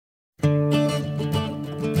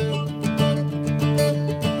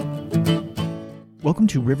Welcome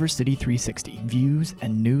to River City 360, views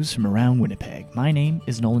and news from around Winnipeg. My name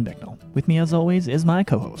is Nolan Bicknell. With me as always is my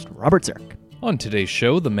co-host, Robert Zirk. On today's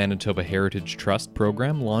show, the Manitoba Heritage Trust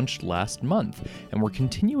program launched last month, and we're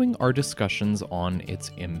continuing our discussions on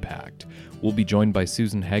its impact. We'll be joined by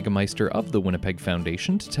Susan Hagemeister of the Winnipeg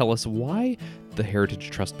Foundation to tell us why the Heritage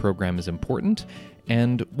Trust program is important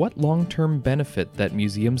and what long-term benefit that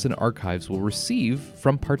museums and archives will receive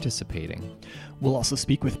from participating. We'll also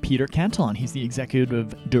speak with Peter Cantillon. He's the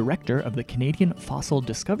Executive Director of the Canadian Fossil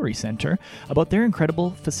Discovery Centre about their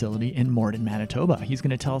incredible facility in Morden, Manitoba. He's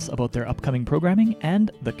going to tell us about their upcoming programming and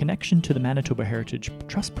the connection to the Manitoba Heritage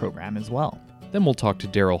Trust program as well. Then we'll talk to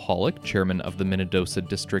Daryl Hollick, chairman of the Minnedosa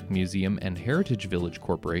District Museum and Heritage Village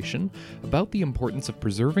Corporation, about the importance of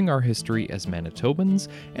preserving our history as Manitobans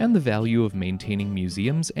and the value of maintaining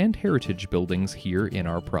museums and heritage buildings here in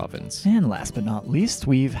our province. And last but not least,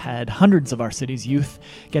 we've had hundreds of our city's youth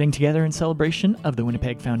getting together in celebration of the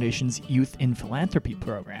Winnipeg Foundation's Youth in Philanthropy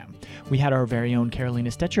program. We had our very own Carolina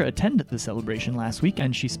Stetcher attend the celebration last week,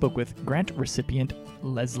 and she spoke with grant recipient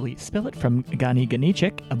Leslie Spillett from Gani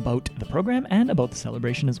Ganichik about the program and about the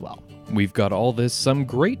celebration as well. We've got all this, some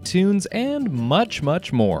great tunes, and much,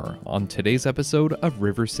 much more on today's episode of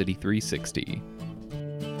River City 360.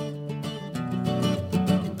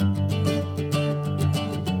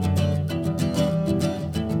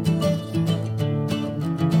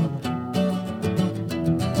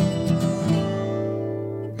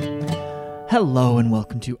 Hello and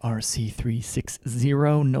welcome to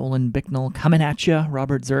RC360. Nolan Bicknell coming at you.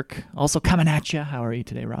 Robert Zirk also coming at you. How are you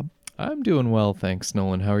today, Rob? I'm doing well, thanks,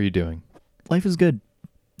 Nolan. How are you doing? Life is good.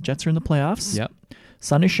 Jets are in the playoffs. Yep.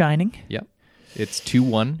 Sun is shining. Yep. It's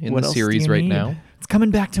 2-1 in What the else series do you right need? now. It's coming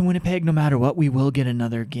back to Winnipeg no matter what. We will get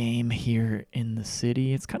another game here in the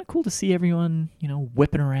city. It's kind of cool to see everyone,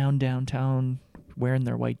 whipping around downtown, wearing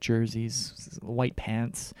their white jerseys, white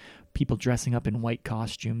pants, people dressing up in white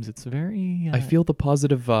costumes. It's very... I feel the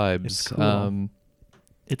positive vibes. It's cool.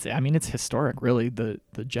 It's historic, really. The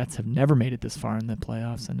Jets have never made it this far in the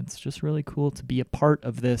playoffs, and it's just really cool to be a part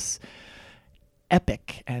of this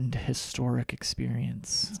epic and historic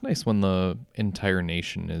experience. It's nice when the entire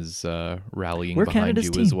nation is rallying We're behind Canada's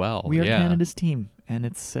you team. as well. We are Canada's team, and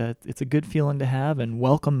it's a good feeling to have, and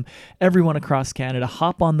welcome everyone across Canada.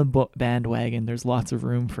 Hop on the bandwagon. There's lots of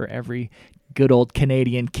room for every good old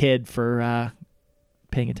Canadian kid for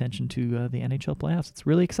paying attention to the NHL playoffs. It's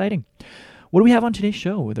really exciting. What do we have on today's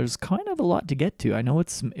show? There's kind of a lot to get to. I know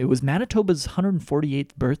it was Manitoba's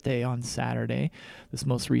 148th birthday on Saturday, this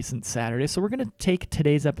most recent Saturday. So we're going to take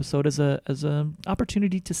today's episode as a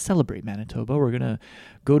opportunity to celebrate Manitoba. We're going to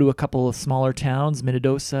go to a couple of smaller towns,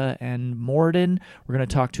 Minnedosa and Morden. We're going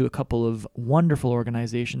to talk to a couple of wonderful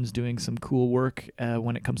organizations doing some cool work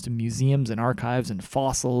when it comes to museums and archives and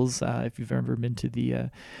fossils. If you've ever been to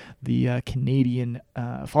the Canadian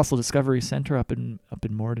Fossil Discovery Centre up in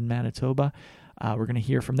Morden, Manitoba. We're going to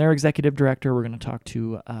hear from their executive director. We're going to talk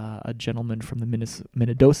to a gentleman from the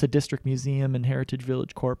Minnedosa District Museum and Heritage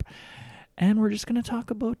Village Corp. And we're just going to talk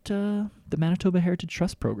about the Manitoba Heritage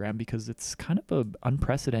Trust program because it's kind of an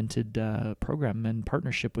unprecedented program and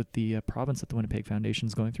partnership with the province that the Winnipeg Foundation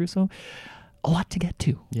is going through. So a lot to get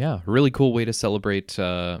to. Yeah, really cool way to celebrate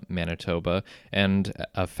Manitoba. And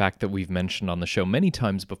a fact that we've mentioned on the show many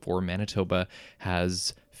times before, Manitoba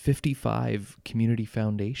has 55 community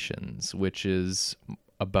foundations, which is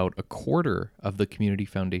about a quarter of the community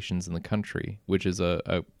foundations in the country, which is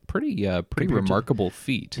a pretty remarkable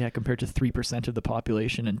feat. Yeah, compared to 3% of the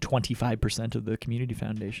population and 25% of the community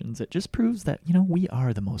foundations. It just proves that, we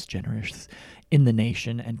are the most generous in the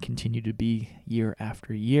nation and continue to be year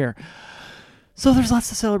after year. So there's lots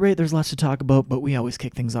to celebrate, there's lots to talk about, but we always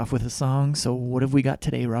kick things off with a song. So what have we got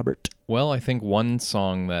today, Robert? Well, I think one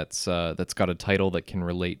song that's got a title that can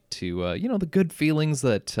relate to the good feelings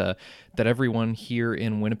that everyone here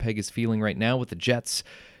in Winnipeg is feeling right now with the Jets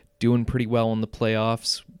doing pretty well in the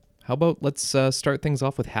playoffs. How about let's start things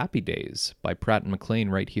off with Happy Days by Pratt & McLean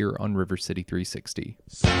right here on River City 360.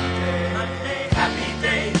 Sunday, Monday, happy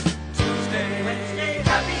days. Tuesday, Wednesday,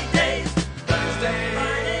 happy days. Thursday,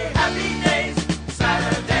 Friday, happy days.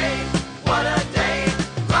 Saturday, what a day.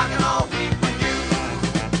 Rockin' all week with you.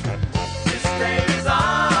 This day is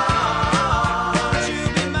ours. You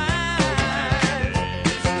be mine.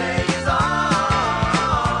 This day is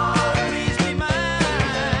ours. Please be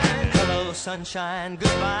mine. Hello, sunshine.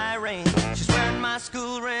 Goodbye, rain. She's wearing my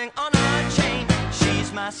school ring on her chain.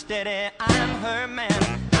 She's my steady, I'm her man.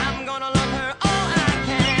 I'm gonna love her all I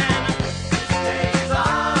can. This day is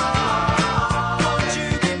ours. Won't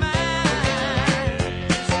you be mine?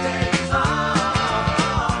 This day is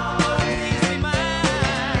ours. Please be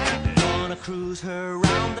mine. Gonna cruise her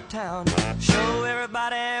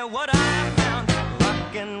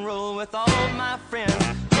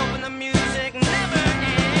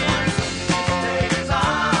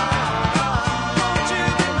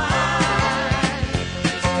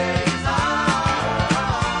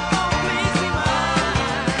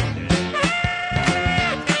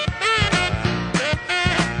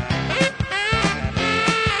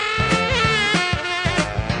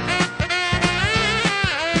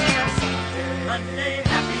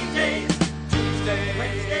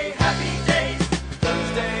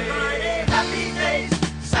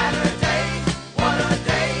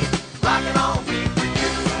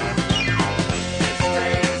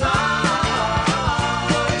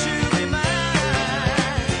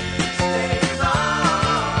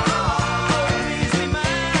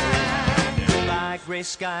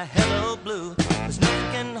sky hello blue. There's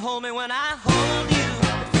nothing can hold me when I hold you.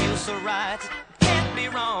 It feels so right, it can't be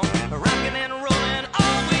wrong. Rocking and rolling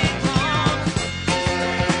all week long. These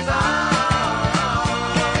days are,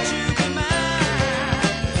 won't you be mine?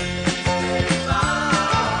 These days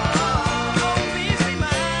are, please be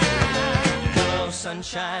mine. Hello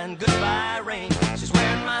sunshine, goodbye rain. She's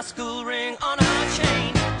wearing my school ring on her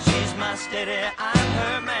chain. She's my steady, I'm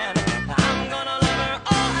her man. I'm gonna love her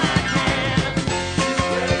all I can.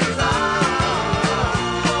 These days are,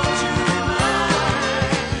 won't you be mine?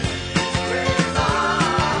 These days are,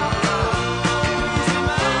 please be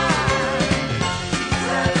mine. These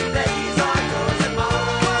happy days are yours and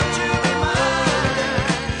mine. Won't you be mine?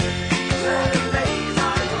 These happy days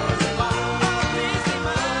are yours and mine. Please be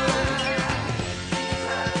mine. These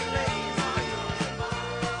happy days are yours and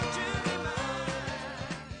mine. Won't you be mine?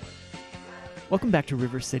 Welcome back to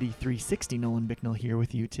River City 360. Nolan Bicknell here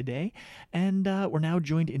with you today. And we're now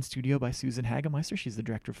joined in studio by Susan Hagemeister. She's the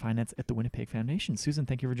Director of Finance at the Winnipeg Foundation. Susan,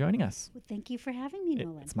 thank you for joining us. Well, thank you for having me,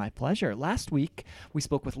 Nolan. It's my pleasure. Last week, we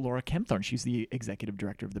spoke with Laura Kempthorne. She's the Executive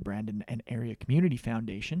Director of the Brandon and Area Community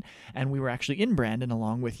Foundation. And we were actually in Brandon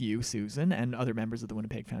along with you, Susan, and other members of the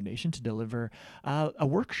Winnipeg Foundation to deliver a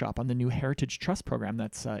workshop on the new Heritage Trust program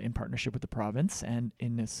that's in partnership with the province and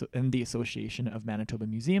in the Association of Manitoba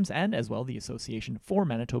Museums and as well the Association for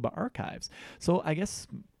Manitoba Archives. So I guess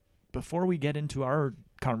before we get into our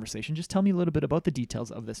conversation, just tell me a little bit about the details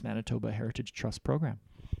of this Manitoba Heritage Trust program.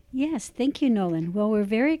 Yes, thank you, Nolan. Well, we're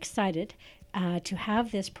very excited to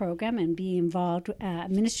have this program and be involved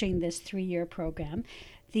administering this 3-year program.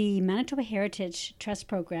 The Manitoba Heritage Trust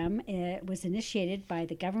Program was initiated by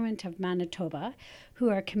the Government of Manitoba, who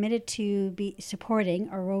are committed to be supporting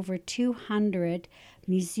our over 200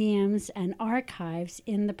 museums and archives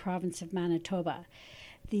in the province of Manitoba.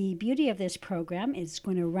 The beauty of this program is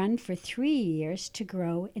going to run for 3 years to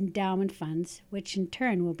grow endowment funds, which in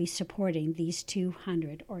turn will be supporting these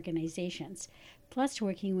 200 organizations, plus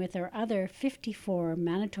working with our other 54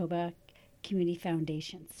 Manitoba community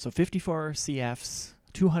foundations. So 54 CFs,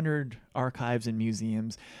 200 archives and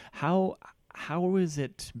museums. How has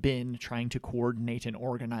it been trying to coordinate and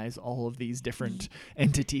organize all of these different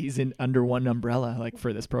entities under one umbrella, like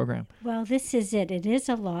for this program? Well, this is it. It is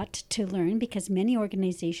a lot to learn because many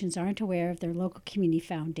organizations aren't aware of their local community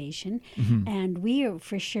foundation. Mm-hmm. And we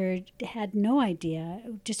for sure had no idea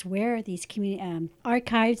just where these community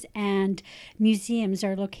archives and museums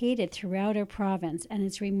are located throughout our province. And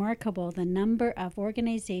it's remarkable the number of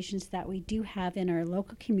organizations that we do have in our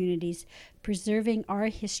local communities preserving our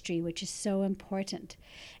history, which is so important.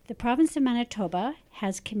 The province of Manitoba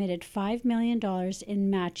has committed $5 million in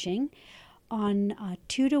matching on a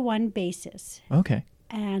 2-to-1 basis. Okay.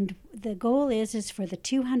 And the goal is for the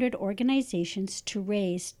 200 organizations to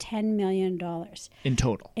raise $10 million. In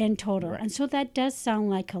total. In total. Right. And so that does sound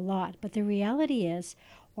like a lot, but the reality is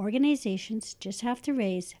organizations just have to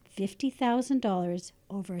raise $50,000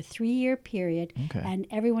 over a 3-year period, okay. And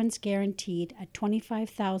everyone's guaranteed a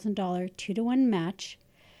 $25,000 2-to-1 match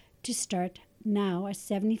to start now a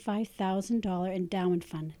 $75,000 endowment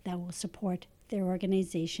fund that will support their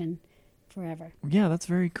organization forever. Yeah, that's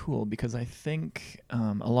very cool because I think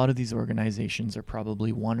a lot of these organizations are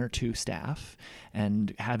probably 1 or 2 staff,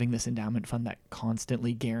 and having this endowment fund that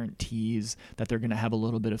constantly guarantees that they're going to have a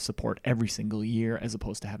little bit of support every single year, as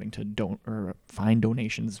opposed to having to find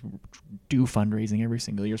donations, do fundraising every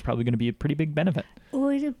single year, is probably going to be a pretty big benefit.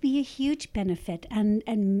 Oh, it'll be a huge benefit, and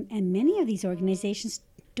many of these organizations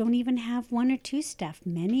don't even have 1 or 2 staff.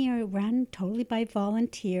 Many are run totally by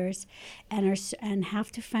volunteers and have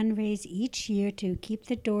to fundraise each year to keep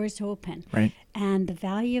the doors open. Right. And the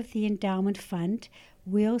value of the endowment fund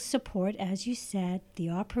will support, as you said, the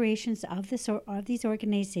operations of these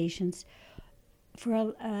organizations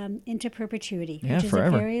for into perpetuity, which is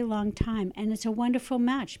forever. a very long time. And it's a wonderful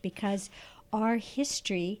match because our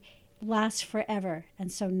history lasts forever,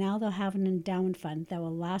 and so now they'll have an endowment fund that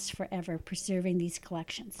will last forever, preserving these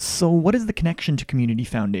collections. So what is the connection to community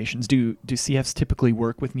foundations? Do CFs typically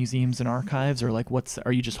work with museums and archives, or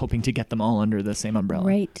are you just hoping to get them all under the same umbrella?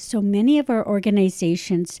 Right. So many of our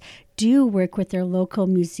organizations do work with their local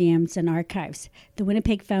museums and archives. The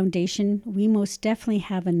Winnipeg Foundation, we most definitely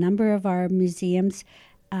have a number of our museums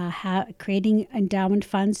creating endowment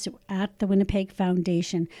funds at the Winnipeg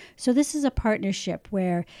Foundation. So this is a partnership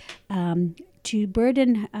where to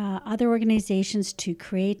burden other organizations to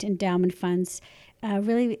create endowment funds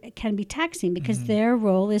really can be taxing because their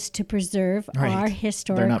role is to preserve our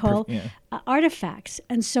historical artifacts.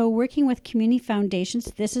 And so working with community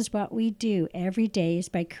foundations, this is what we do every day, is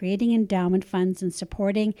by creating endowment funds and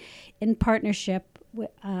supporting in partnership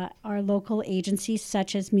our local agencies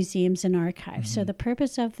such as museums and archives. So the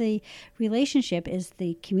purpose of the relationship is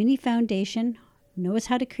the community foundation knows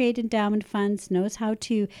how to create endowment funds, knows how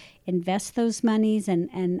to invest those monies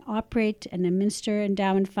and operate and administer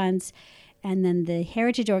endowment funds. And then the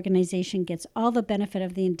heritage organization gets all the benefit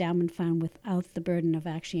of the endowment fund without the burden of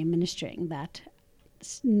actually administering that.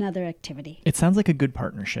 It's another activity. It sounds like a good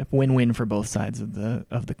partnership, win-win for both sides of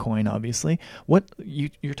the coin. Obviously,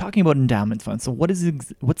 you're talking about endowment funds. So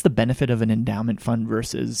what's the benefit of an endowment fund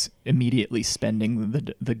versus immediately spending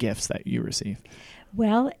the gifts that you receive?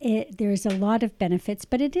 Well, there's a lot of benefits,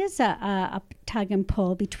 but it is a tug and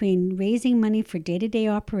pull between raising money for day-to-day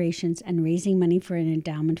operations and raising money for an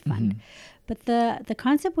endowment fund. But the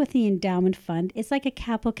concept with the endowment fund is like a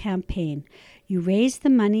capital campaign. You raise the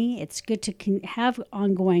money. It's good to have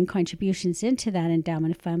ongoing contributions into that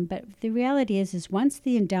endowment fund. But the reality is once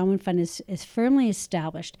the endowment fund is firmly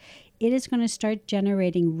established, it is going to start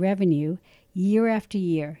generating revenue year after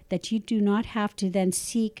year that you do not have to then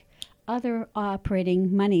seek other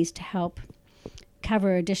operating monies to help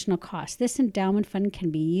cover additional costs. This endowment fund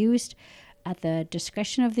can be used at the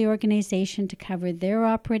discretion of the organization to cover their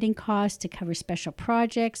operating costs, to cover special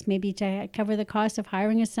projects, maybe to cover the cost of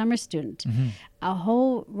hiring a summer student. A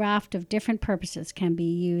whole raft of different purposes can be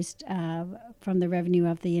used from the revenue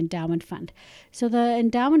of the endowment fund. So the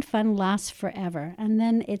endowment fund lasts forever, and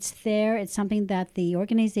then it's there. It's something that the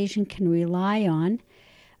organization can rely on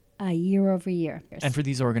year over year. And for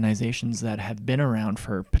these organizations that have been around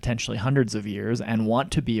for potentially hundreds of years and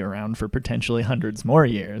want to be around for potentially hundreds more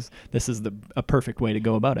years, this is a perfect way to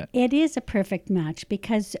go about it. It is a perfect match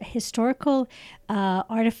because historical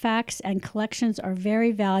artifacts and collections are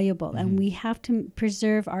very valuable, and we have to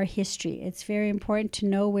preserve our history. It's very important to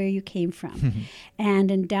know where you came from.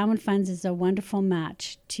 And endowment funds is a wonderful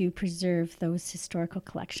match to preserve those historical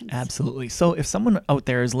collections. Absolutely. So if someone out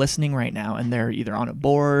there is listening right now and they're either on a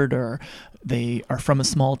board or they are from a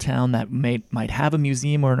small town that might have a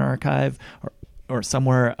museum or an archive or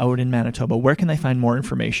somewhere out in Manitoba, where can they find more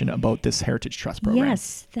information about this Heritage Trust program?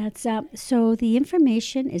 Yes, that's so the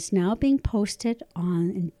information is now being posted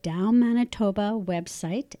on Endow Manitoba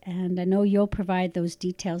website, and I know you'll provide those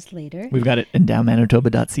details later. We've got it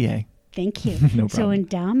endowmanitoba.ca. Thank you. No problem. So in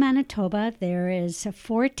Down Manitoba, there is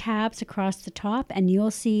 4 tabs across the top, and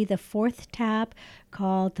you'll see the 4th tab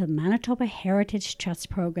called the Manitoba Heritage Trust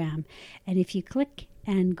Program. And if you click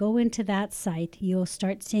and go into that site, you'll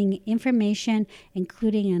start seeing information,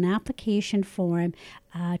 including an application form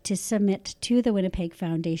to submit to the Winnipeg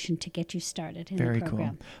Foundation to get you started in the program. Very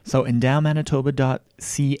cool. So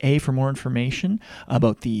endowmanitoba.ca for more information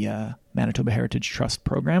about the Manitoba Heritage Trust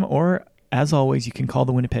Program, or as always, you can call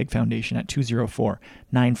the Winnipeg Foundation at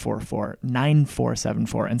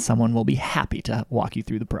 204-944-9474, and someone will be happy to walk you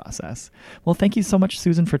through the process. Well, thank you so much,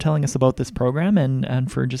 Susan, for telling us about this program and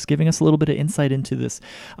for just giving us a little bit of insight into this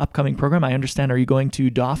upcoming program. I understand, are you going to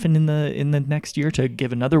Dauphin in the next year to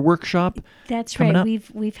give another workshop? That's coming right.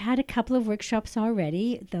 up? We've had a couple of workshops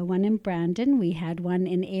already. The one in Brandon, we had one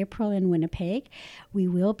in April in Winnipeg. We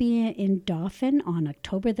will be in Dauphin on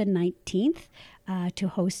October the 19th. To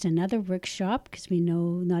host another workshop because we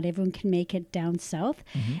know not everyone can make it down south.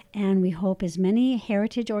 And we hope as many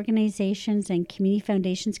heritage organizations and community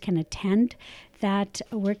foundations can attend that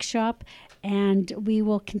workshop. And we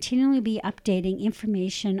will continually be updating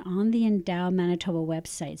information on the Endow Manitoba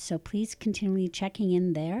website. So please continually checking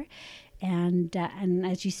in there. And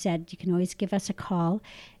as you said, you can always give us a call.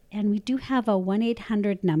 And we do have a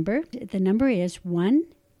 1-800 number. The number is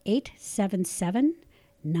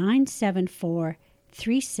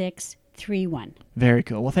 1-877-974-3631. Very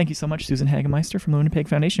cool. Well, thank you so much, Susan Hagemeister from the Winnipeg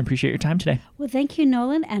Foundation. Appreciate your time today. Well, thank you,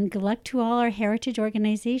 Nolan, and good luck to all our heritage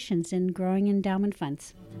organizations in growing endowment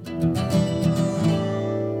funds.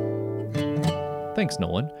 Thanks,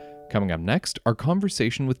 Nolan. Coming up next, our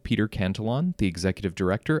conversation with Peter Cantillon, the Executive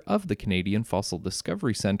Director of the Canadian Fossil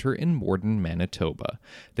Discovery Centre in Morden, Manitoba.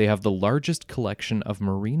 They have the largest collection of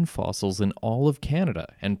marine fossils in all of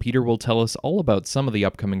Canada, and Peter will tell us all about some of the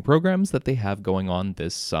upcoming programs that they have going on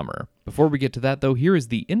this summer. Before we get to that, though, here is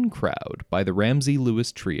the In Crowd by the Ramsey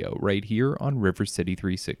Lewis Trio right here on River City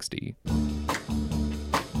 360.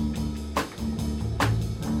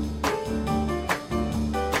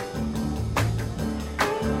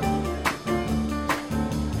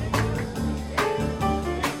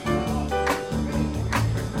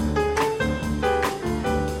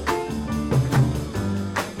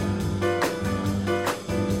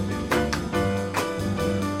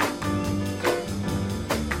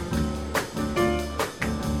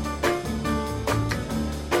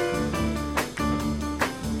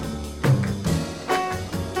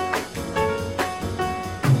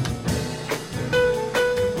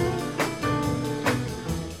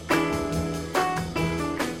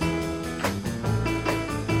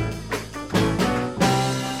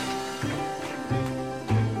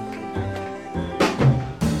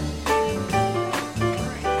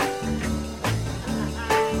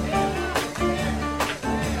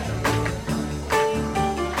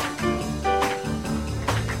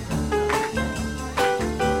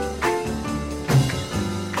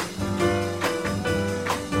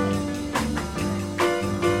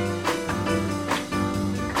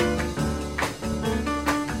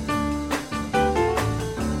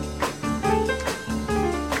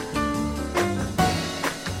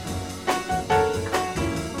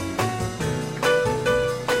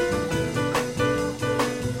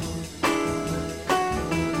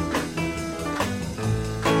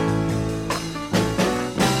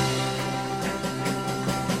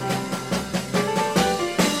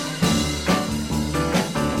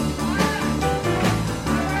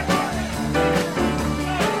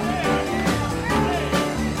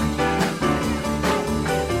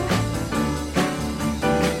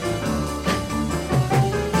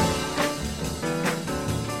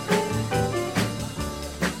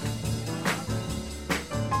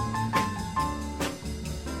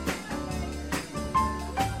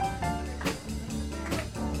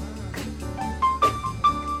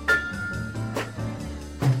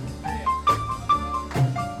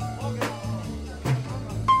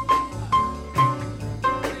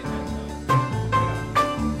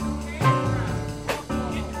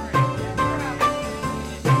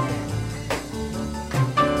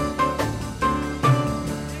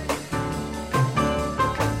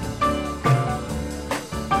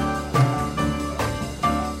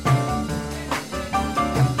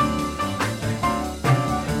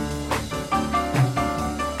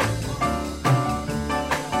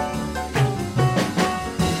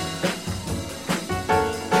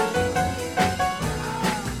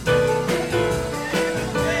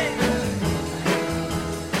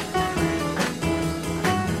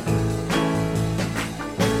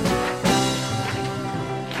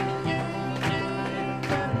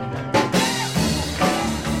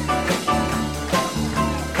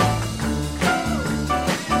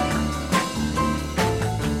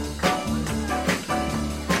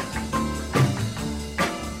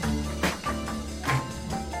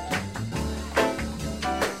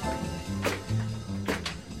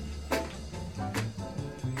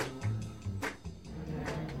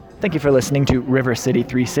 Thank you for listening to River City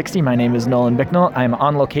 360. My name is Nolan Bicknell. I'm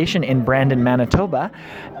on location in Brandon, Manitoba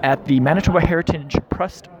at the Manitoba Heritage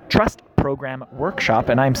Trust Program Workshop,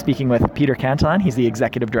 and I'm speaking with Peter Cantillon. He's the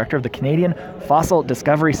Executive Director of the Canadian Fossil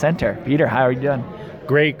Discovery Centre. Peter, how are you doing?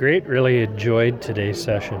 Great. Really enjoyed today's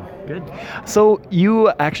session. Good. So you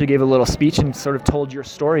actually gave a little speech and sort of told your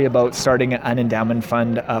story about starting an endowment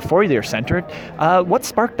fund for your centre. What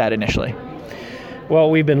sparked that initially? Well,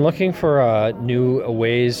 we've been looking for new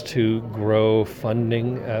ways to grow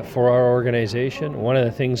funding for our organization. One of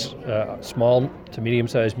the things small to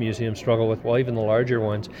medium-sized museums struggle with, well, even the larger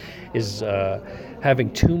ones, is having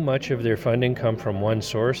too much of their funding come from one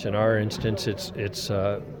source. In our instance, it's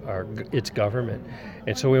government.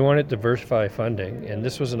 And so we wanted to diversify funding, and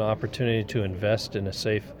this was an opportunity to invest in a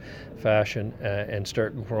safe fashion and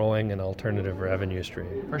start growing an alternative revenue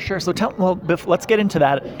stream. For sure. So let's get into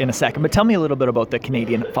that in a second, but tell me a little bit about the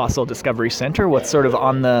Canadian Fossil Discovery Centre. What's sort of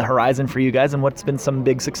on the horizon for you guys, and what's been some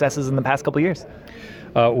big successes in the past couple of years?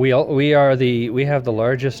 We have the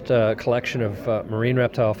largest collection of marine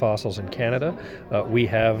reptile fossils in Canada. We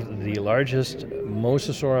have the largest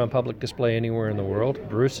mosasaur on public display anywhere in the world.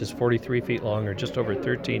 Bruce is 43 feet long, or just over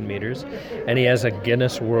 13 meters, and he has a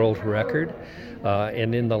Guinness World Record.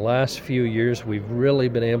 And in the last few years, we've really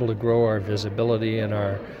been able to grow our visibility, and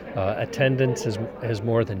our attendance has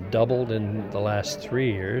more than doubled in the last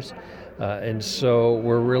 3 years. And so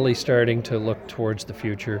we're really starting to look towards the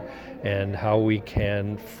future and how we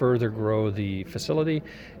can further grow the facility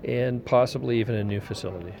and possibly even a new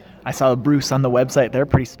facility. I saw Bruce on the website there,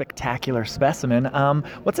 pretty spectacular specimen.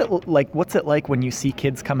 What's it like when you see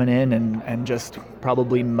kids coming in and just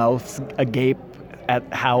probably mouths agape at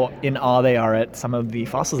how in awe they are at some of the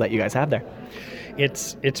fossils that you guys have there?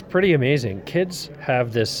 It's pretty amazing. Kids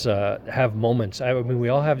have have moments. I mean, we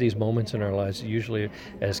all have these moments in our lives, usually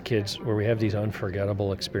as kids, where we have these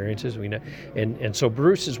unforgettable experiences. And so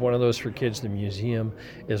Bruce is one of those for kids. The museum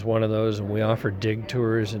is one of those, and we offer dig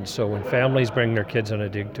tours. And so when families bring their kids on a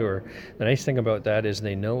dig tour, the nice thing about that is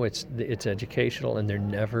they know it's educational, and they're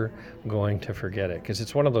never going to forget it, because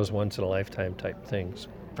it's one of those once in a lifetime type things.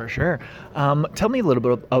 For sure. Tell me a little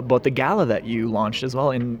bit about the gala that you launched as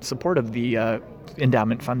well in support of the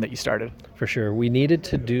endowment fund that you started. For sure. We needed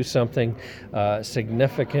to do something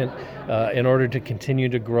significant in order to continue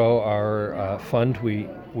to grow our fund.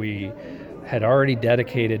 We had already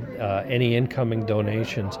dedicated any incoming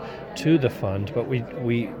donations to the fund, but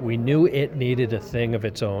we knew it needed a thing of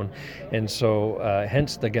its own, and so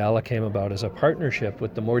hence the gala came about as a partnership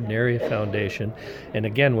with the Morden Area Foundation. And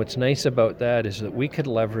again, what's nice about that is that we could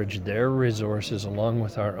leverage their resources along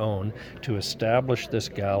with our own to establish this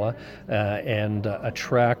gala and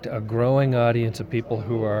attract a growing audience of people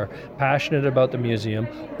who are passionate about the museum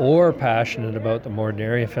or passionate about the Morden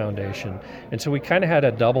Area Foundation. And so we kind of had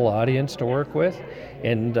a double audience to work with,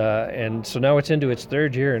 and so now it's into its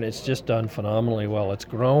third year, and it's just done phenomenally well. It's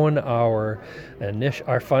grown our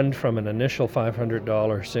fund from an initial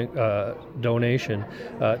 $500 donation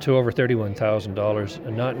to over $31,000,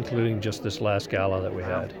 and not including just this last gala that we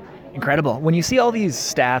had. Incredible. When you see all these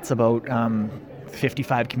stats about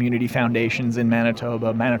 55 community foundations in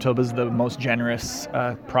Manitoba. Manitoba's the most generous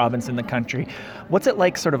province in the country. What's it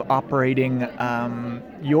like sort of operating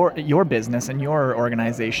your business and your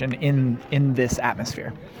organization in this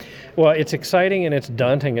atmosphere? Well, it's exciting and it's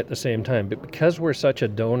daunting at the same time, but because we're such a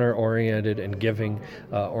donor-oriented and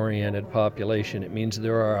giving-oriented population, it means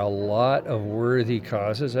there are a lot of worthy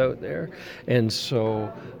causes out there, but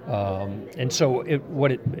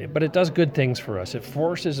it does good things for us. It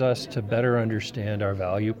forces us to better understand our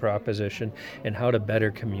value proposition and how to better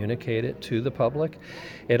communicate it to the public.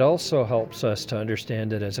 It also helps us to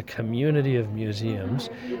understand that as a community of museums,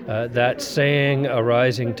 that saying, "A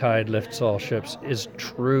rising tide lifts all ships," is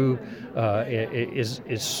true. Is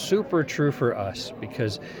super true for us,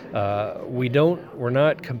 because we're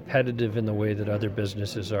not competitive in the way that other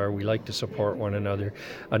businesses are. We like to support one another.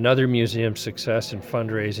 Another museum's success and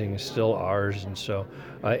fundraising is still ours, and so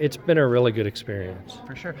it's been a really good experience.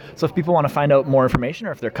 For sure. So if people want to find out more information,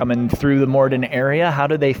 or if they're coming through the Morden area, how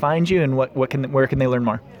do they find you, and where can they learn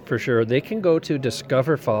more? For sure. They can go to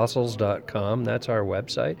discoverfossils.com. That's our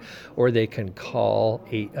website. Or they can call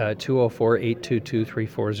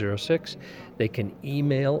 204-822-3406. They can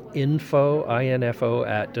email info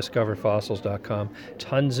at discoverfossils.com.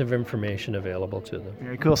 Tons of information available to them.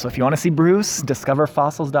 Very cool. So if you want to see Bruce,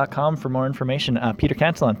 discoverfossils.com for more information. Peter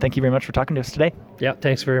Cantillon, thank you very much for talking to us today. Yeah,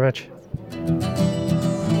 thanks very much.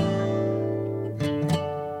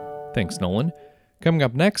 Thanks, Nolan. Coming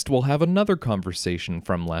up next, we'll have another conversation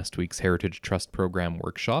from last week's Heritage Trust Program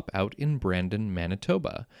workshop out in Brandon,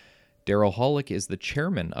 Manitoba. Daryl Hollick is the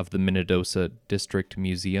chairman of the Minnedosa District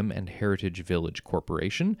Museum and Heritage Village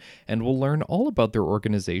Corporation, and we'll learn all about their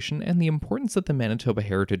organization and the importance that the Manitoba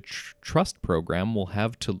Heritage Trust program will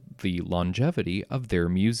have to the longevity of their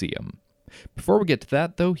museum. Before we get to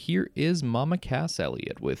that, though, here is Mama Cass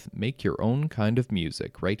Elliott with Make Your Own Kind of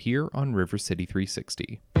Music, right here on River City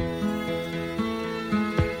 360.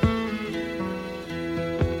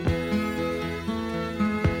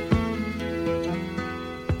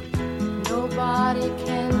 Nobody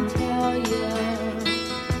can tell you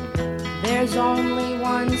there's only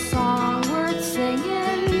one song worth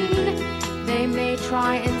singing. They may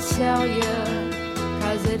try and sell you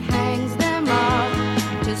 'cause it hangs them up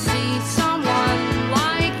to see someone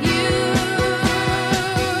like you.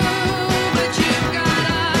 But you've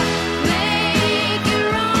gotta make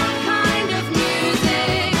your own kind of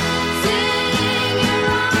music, sing your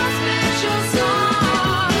own special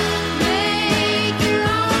song, make your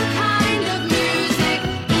own kind of music,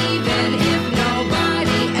 even if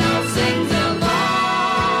nobody else sings along.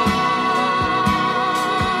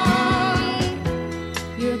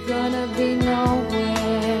 You're gonna be nowhere,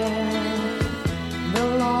 the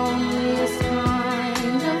loneliest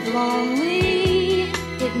kind of lonely.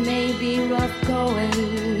 It may be rough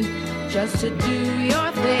going just to do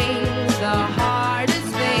your thing, the hardest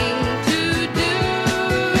thing to do.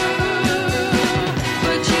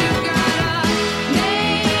 But you've gotta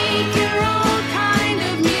make your own kind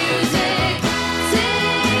of music,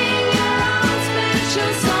 sing your own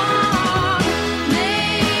special song,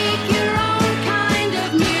 make your own kind of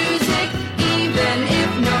music, even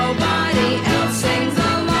if nobody else sings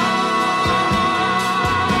along.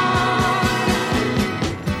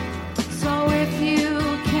 So if you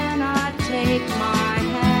cannot take my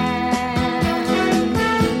hand,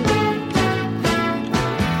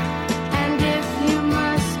 and if you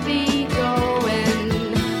must be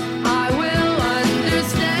going, I will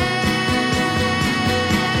understand.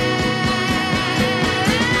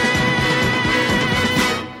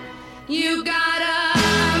 You gotta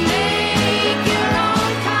make your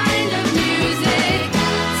own kind of music,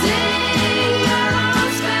 sing your own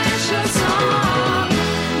special song,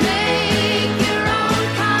 make your own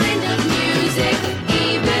kind of music,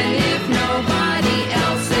 even if nobody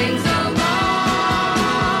else sings along.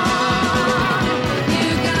 You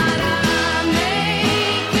gotta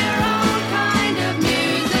make your own kind of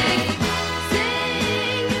music,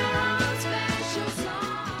 sing your own special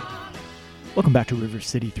song. Welcome back to River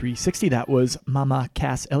City 360. That was Mama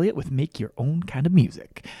Cass Elliott with Make Your Own Kind of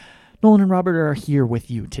Music. Nolan and Robert are here with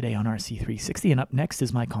you today on RC360, and up next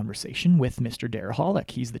is my conversation with Mr. Daryl Hollick.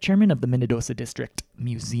 He's the chairman of the Minnedosa District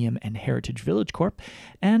Museum and Heritage Village Corp,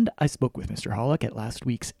 and I spoke with Mr. Hollick at last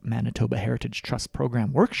week's Manitoba Heritage Trust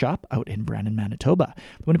Program workshop out in Brandon, Manitoba.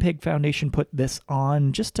 The Winnipeg Foundation put this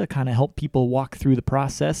on just to kind of help people walk through the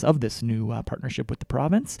process of this new partnership with the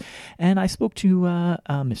province, and I spoke to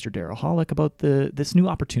Mr. Daryl Hollick about this new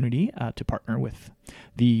opportunity to partner with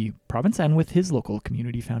the province and with his local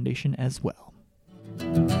community foundation as well.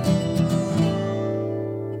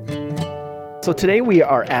 So today we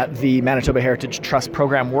are at the Manitoba Heritage Trust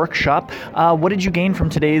Program workshop. What did you gain from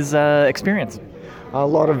today's experience? A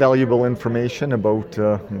lot of valuable information about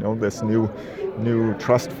this new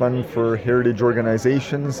trust fund for heritage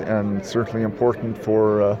organizations, and certainly important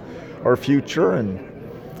for our future, and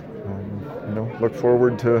look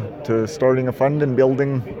forward to starting a fund and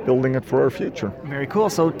building it for our future. Very cool.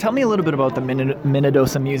 So tell me a little bit about the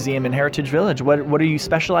Minnedosa Museum and Heritage Village. What do you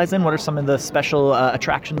specialize in? What are some of the special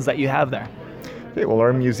attractions that you have there? Okay, well,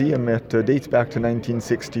 our museum, it dates back to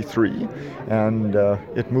 1963, and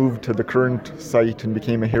it moved to the current site and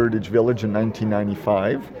became a heritage village in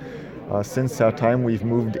 1995. Since that time, we've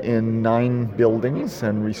moved in 9 buildings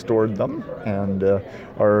and restored them, and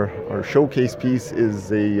our showcase piece is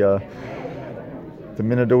the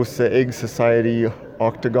Minnedosa Egg Society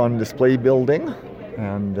Octagon Display Building,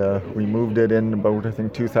 and we moved it in about, I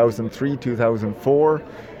think, 2003, 2004.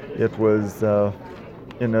 It was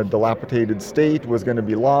in a dilapidated state, was going to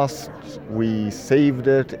be lost. We saved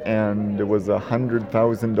it, and it was a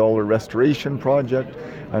 $100,000 restoration project,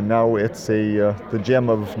 and now it's the gem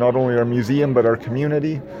of not only our museum but our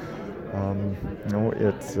community.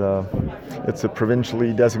 It's a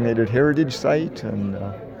provincially designated heritage site, and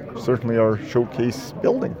certainly our showcase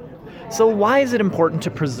building. So why is it important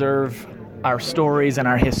to preserve our stories and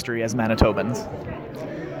our history as Manitobans?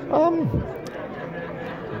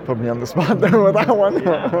 Put me on the spot there with that one.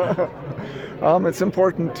 It's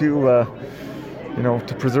important to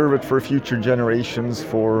preserve it for future generations.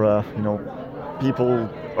 For people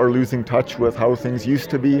are losing touch with how things used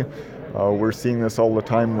to be. We're seeing this all the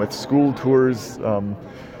time with school tours.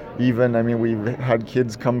 even, I mean, we've had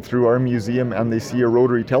kids come through our museum and they see a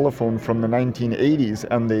rotary telephone from the 1980s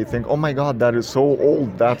and they think, oh my God, that is so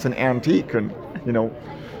old, that's an antique. And, you know,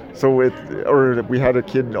 or we had a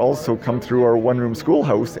kid also come through our one-room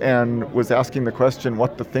schoolhouse and was asking the question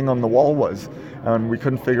what the thing on the wall was, and we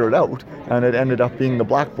couldn't figure it out, and it ended up being the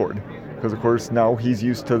blackboard. Because of course now he's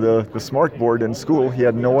used to the smart board in school. He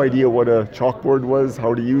had no idea what a chalkboard was,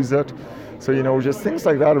 how to use it. So, you know, just things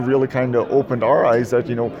like that have really kind of opened our eyes that,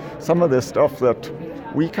 you know, some of this stuff that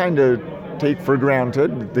we kind of take for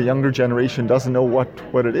granted, the younger generation doesn't know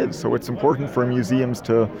what it is. So it's important for museums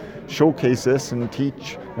to showcase this and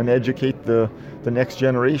teach and educate the next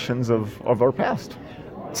generations of our past.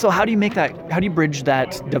 So how do you bridge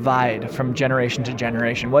that divide from generation to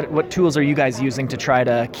generation? What tools are you guys using to try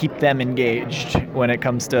to keep them engaged when it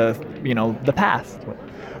comes to, you know, the past?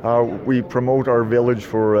 We promote our village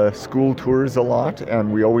for school tours a lot,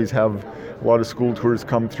 and we always have a lot of school tours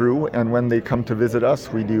come through, and when they come to visit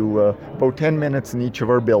us, we do about 10 minutes in each of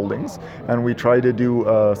our buildings, and we try to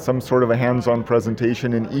do some sort of a hands-on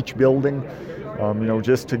presentation in each building, you know,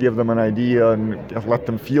 just to give them an idea and let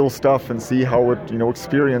them feel stuff and see how it, you know,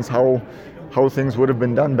 experience how things would have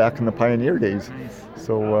been done back in the pioneer days.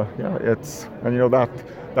 So yeah, and you know,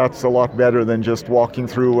 that's a lot better than just walking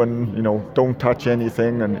through and, you know, don't touch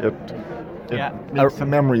anything, and it makes some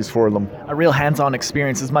memories for them. A real hands-on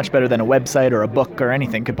experience is much better than a website or a book or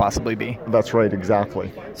anything could possibly be. That's right,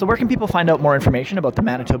 exactly. So where can people find out more information about the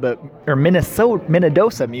Minnedosa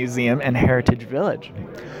Museum and Heritage Village?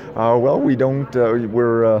 Well, we don't.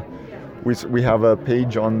 We have a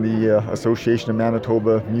page on the Association of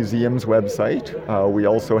Manitoba Museums website. We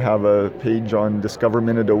also have a page on Discover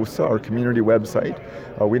Minnedosa, our community website.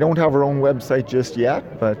 We don't have our own website just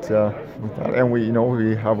yet, but and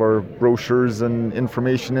we have our brochures and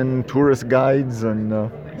information and tourist guides and.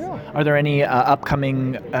 Are there any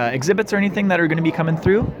upcoming exhibits or anything that are going to be coming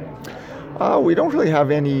through? We don't really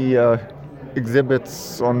have any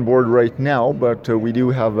exhibits on board right now, but we do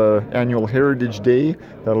have an annual Heritage Day.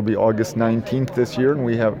 That'll be August 19th this year, and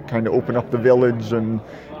we have kind of open up the village and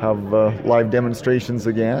have live demonstrations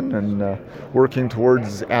again, and working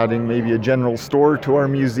towards adding maybe a general store to our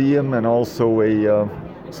museum and also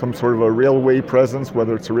some sort of a railway presence,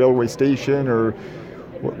 whether it's a railway station or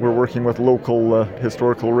we're working with local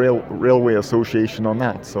historical railway association on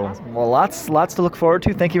that. So, well, lots to look forward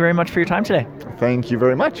to. Thank you very much for your time today. Thank you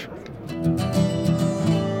very much.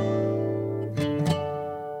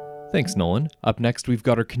 Thanks, Nolan. Up next, we've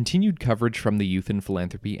got our continued coverage from the Youth in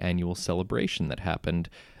Philanthropy annual celebration that happened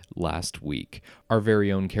last week. Our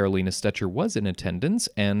very own Carolina Stetcher was in attendance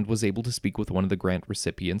and was able to speak with one of the grant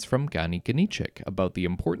recipients from Gani Ganichik about the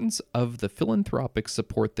importance of the philanthropic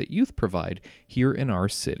support that youth provide here in our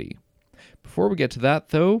city. Before we get to that,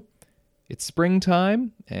 though, it's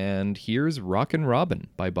springtime, and here's Rockin' Robin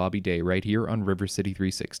by Bobby Day right here on River City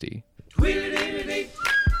 360. Tweedledee,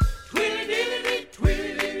 tweedledee,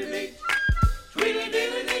 tweedledee,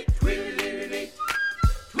 tweedledee, tweedledee,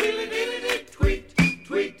 tweedledee, tweet,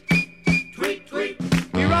 tweet, tweet, tweet.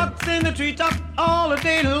 He rocks in the treetop all the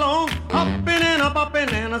day long, hopping and a popping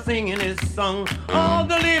and a singing his song. All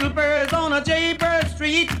the little birds on a jaybird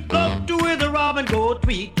street love to hear the robin go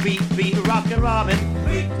tweet, tweet, tweet. Rockin' Robin,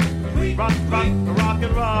 tweet, tweet, rock, rock,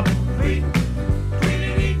 rockin' Robin, tweet,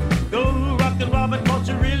 tweet, go rockin' Robin, 'cause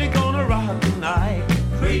you're really gonna rock tonight.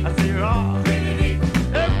 I say rock.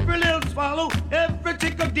 Every little swallow, every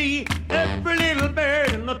chickadee, every little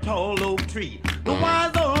bird in the tall oak tree. The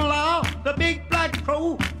wise old owl, the big black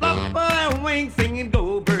crow, flop their wings singing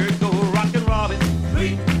go bird go. Rockin' Robin,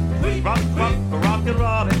 rock, rock, rockin'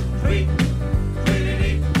 Robin,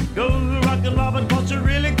 go rockin' Robin, 'cause you're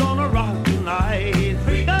really gonna rock tonight.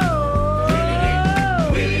 Go!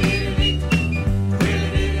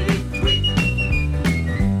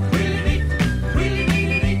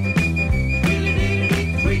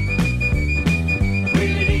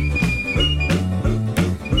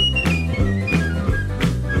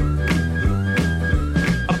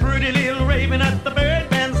 At the bird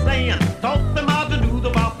bandstand, taught them how to do the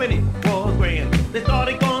bop and it was grand. They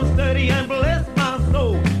started going steady and bless my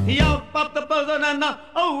soul. He out popped the buzzard and the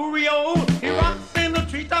Oreo. He rocks in the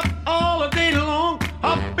treetop all the day long,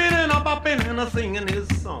 hopping and a bopping and a singing his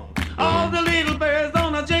song. All the little birds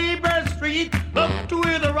on a jaybird street love to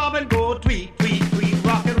hear the robin go tweet, tweet, tweet.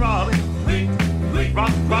 Rockin' Robin, tweet, tweet,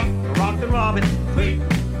 rock, rock, rockin' Robin, tweet,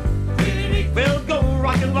 tweet. Well, go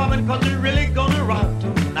rockin' Robin, 'cause you're really gonna rock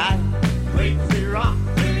tonight. Rock.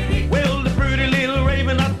 Well, the pretty little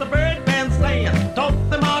raven at the bird bandstand taught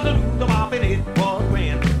them how to do the bop and it was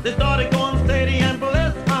grand. They started going steady and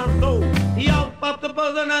bless my soul. He out popped the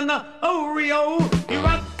buzzing and the Oreo. He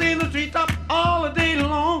rocks in the treetop all the day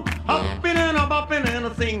long, hopping and a bopping and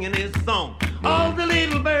a singing his song. All the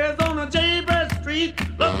little birds on the Jaybird Street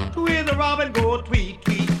look to hear the robin go tweet,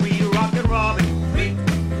 tweet, tweet. Rockin' Robin, tweet,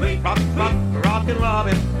 tweet, rock, rock, rockin'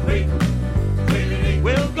 Robin, tweet, tweet.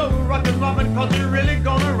 We'll go rockin' Robin 'cause you're really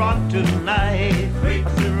gonna rock tonight. I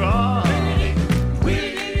said rock.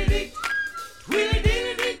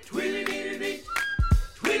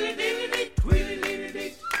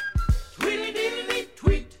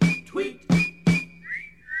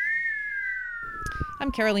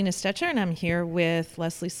 I'm Carolina Stetcher, and I'm here with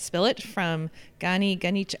Leslie Spillett from Gani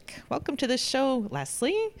Ganichik. Welcome to the show,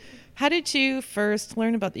 Leslie. How did you first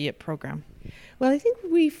learn about the YIP program? Well, I think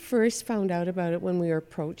we first found out about it when we were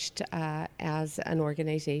approached as an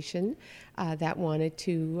organization that wanted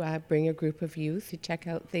to bring a group of youth to check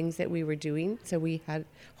out things that we were doing. So we had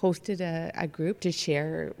hosted a group to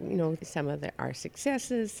share, some of our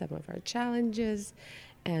successes, some of our challenges,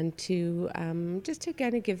 and to just to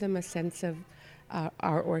kind of give them a sense of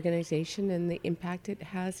our organization and the impact it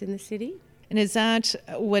has in the city. And is that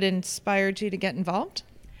what inspired you to get involved?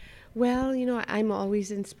 Well, I'm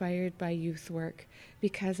always inspired by youth work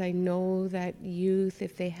because I know that youth,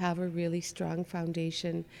 if they have a really strong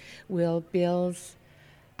foundation, will build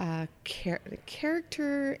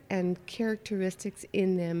character and characteristics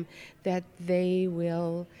in them that they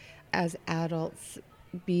will, as adults,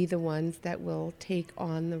 be the ones that will take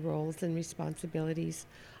on the roles and responsibilities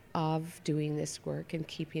of doing this work and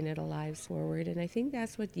keeping it alive forward. And I think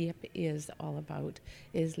that's what YIP is all about,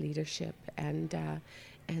 is leadership and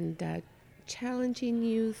challenging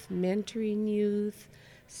youth, mentoring youth,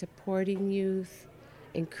 supporting youth,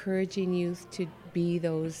 encouraging youth to be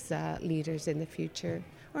those leaders in the future,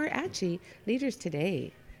 or actually leaders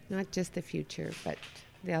today, not just the future, but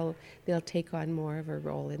they'll take on more of a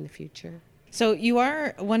role in the future. So you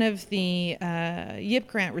are one of the YIP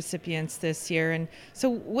grant recipients this year, and so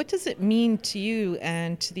what does it mean to you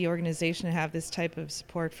and to the organization to have this type of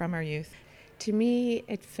support from our youth? To me,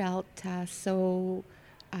 it felt so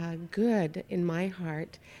good in my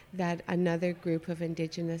heart that another group of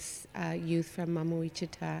Indigenous youth from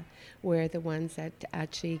Mamawichita were the ones that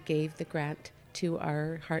actually gave the grant to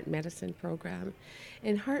our heart medicine program.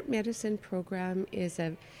 And heart medicine program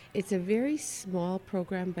it's a very small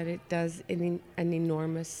program, but it does an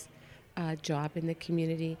enormous job in the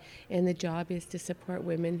community. And the job is to support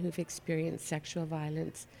women who've experienced sexual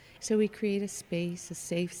violence. So we create a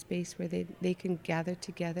safe space where they can gather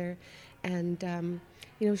together and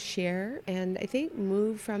share, and I think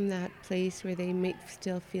move from that place where they may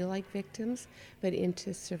still feel like victims, but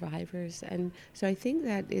into survivors. And so I think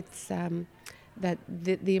that it's that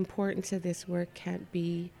the importance of this work can't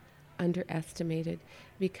be underestimated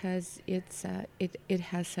because it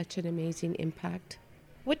has such an amazing impact.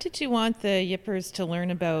 What did you want the Yippers to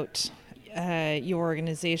learn about your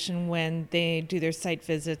organization when they do their site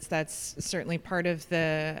visits? That's certainly part of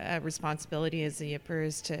the responsibility as a Yipper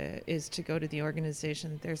is to go to the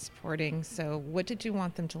organization that they're supporting. So what did you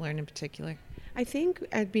want them to learn in particular? I think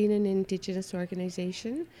at being an Indigenous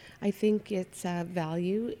organization, I think it's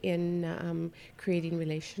value in creating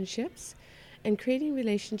relationships and creating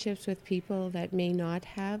relationships with people that may not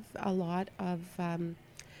have a lot of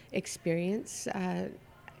experience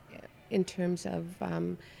in terms of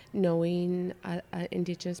knowing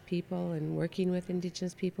Indigenous people and working with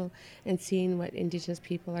Indigenous people and seeing what Indigenous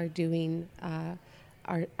people are doing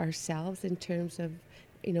ourselves in terms of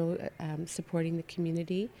supporting the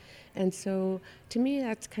community. And so to me,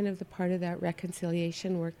 that's kind of the part of that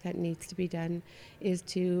reconciliation work that needs to be done, is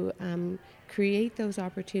to create those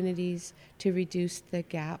opportunities to reduce the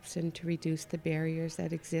gaps and to reduce the barriers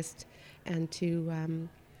that exist, and to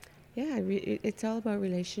it's all about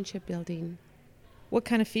relationship building. What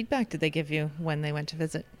kind of feedback did they give you when they went to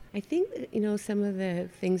visit? I think, some of the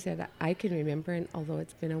things that I can remember, and although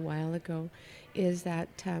it's been a while ago, is that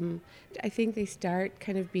I think they start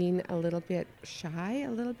kind of being a little bit shy,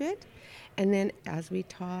 and then as we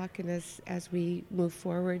talk and as we move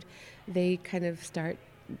forward, they kind of start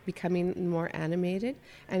becoming more animated,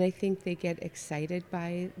 and I think they get excited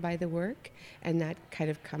by the work, and that kind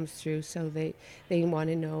of comes through. So they want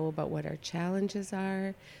to know about what our challenges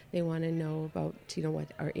are, they want to know about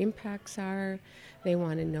what our impacts are, they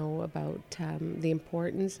want to know about the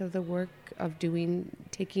importance of the work of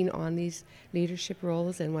taking on these leadership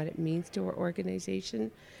roles and what it means to our organization.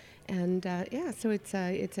 And so it's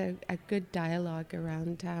a good dialogue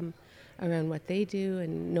around what they do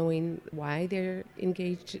and knowing why they're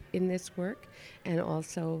engaged in this work, and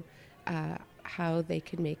also how they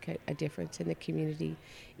can make a difference in the community,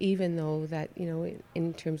 even though that, you know,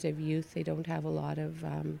 in terms of youth, they don't have a lot of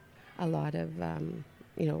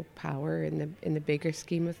you know, power in the bigger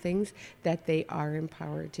scheme of things, that they are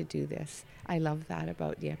empowered to do this. I love that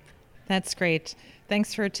about YIP. That's great.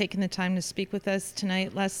 Thanks for taking the time to speak with us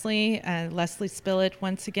tonight, Leslie. Leslie Spillett,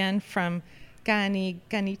 once again, from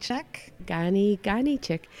Ganichak.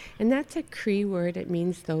 Ganichak. And that's a Cree word. It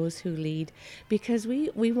means those who lead, because we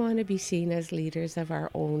want to be seen as leaders of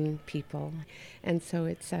our own people. And so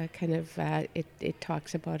it's kind of, it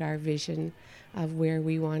talks about our vision of where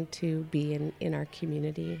we want to be in our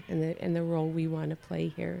community and the role we want to play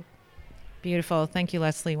here. Beautiful. Thank you,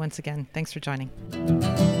 Leslie, once again. Thanks for joining.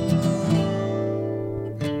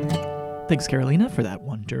 Thanks, Carolina, for that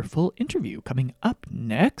wonderful interview. Coming up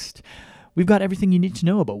next, we've got everything you need to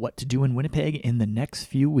know about what to do in Winnipeg in the next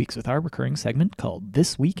few weeks with our recurring segment called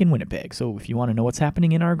This Week in Winnipeg. So if you want to know what's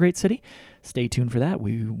happening in our great city, stay tuned for that.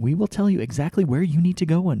 We will tell you exactly where you need to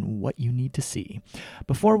go and what you need to see.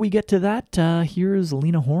 Before we get to that, here's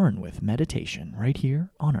Lena Horne with Meditation right here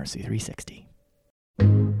on RC360.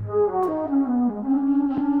 In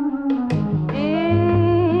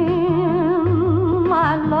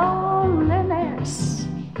my loneliness,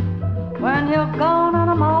 when you're gone and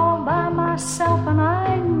I'm all by myself and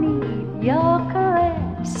I need your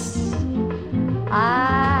caress,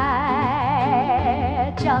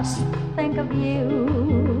 I just think of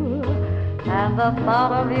you, and the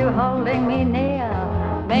thought of you holding me near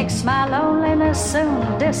makes my loneliness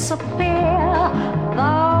soon disappear.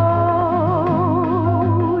 Though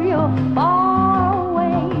you're far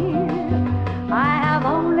away, I have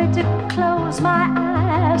only to close my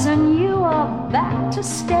eyes and you are back to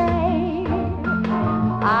stay.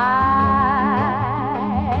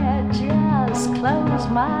 I just close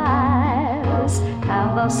my eyes,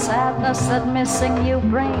 and the sadness that missing you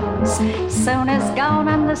brings soon is gone,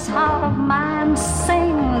 and this heart of mine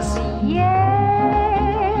sings. Yes,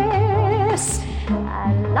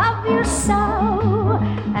 I love you so,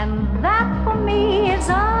 and that for me is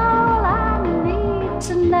all I need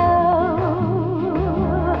to know.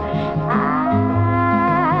 I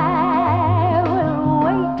will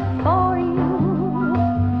wait for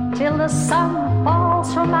you till the sun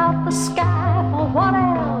falls from out the sky, for what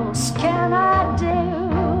else can I do?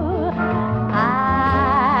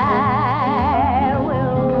 I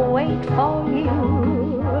will wait for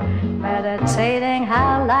you, meditating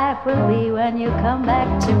how life will be when you come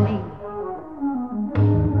back to me.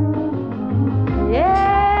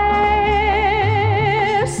 Yes,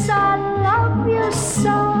 I love you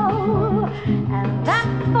so, and that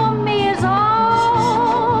for me is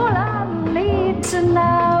all I need to know.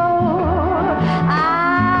 I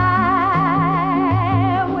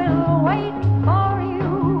will wait for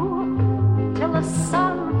you till the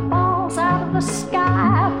sun falls out of the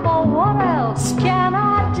sky, for what else can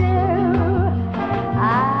I do?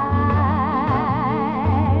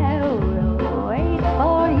 I will wait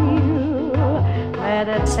for you,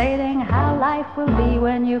 meditating how life will be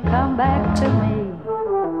when you come back to me.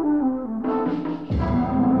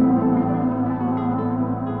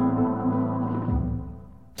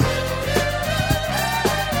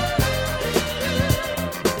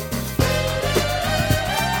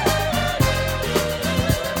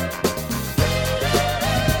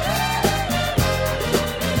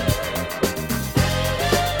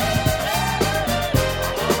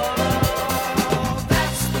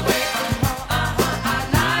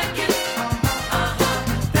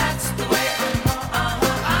 That's the way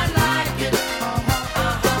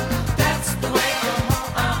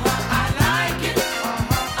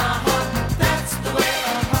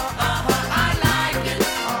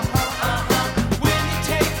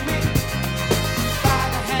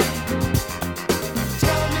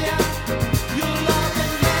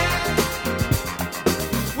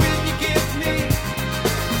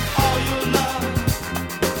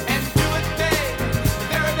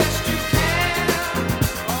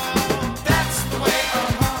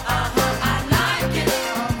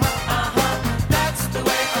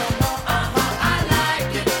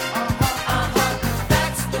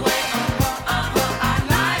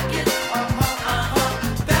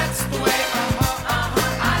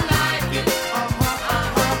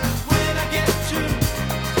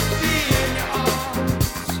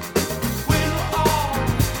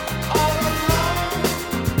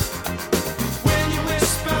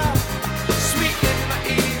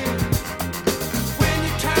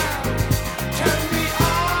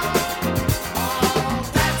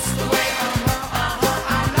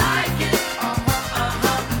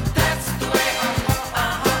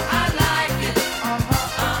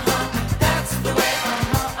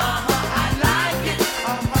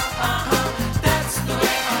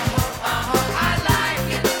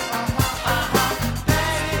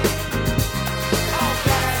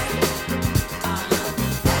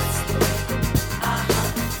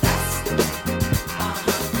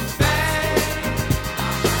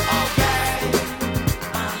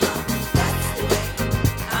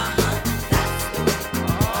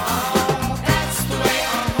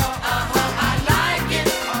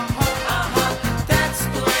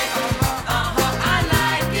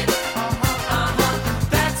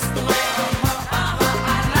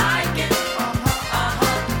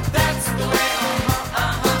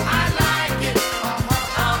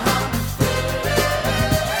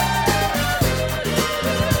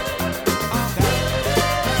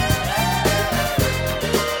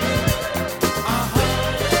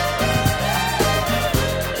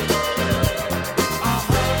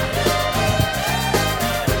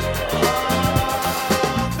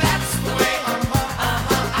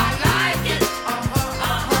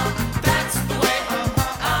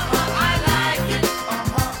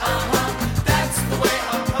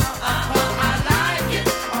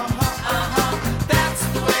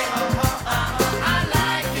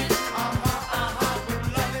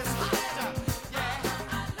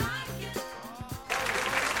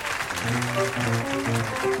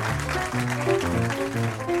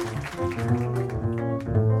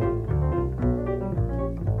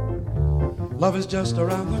Love is just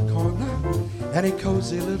around the corner, any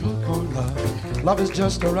cozy little corner. Love is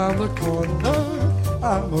just around the corner,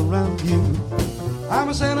 I'm around you. I'm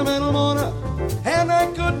a sentimental mourner, and I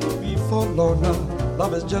couldn't be forlorner.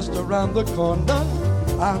 Love is just around the corner,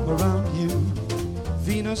 I'm around you.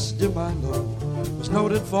 Venus de Milo was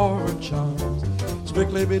noted for her charms.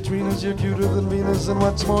 Strictly between us, you're cuter than Venus, and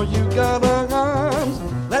what's more, you got arms.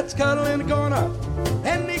 Let's cuddle in a corner,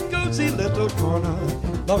 any cozy little corner.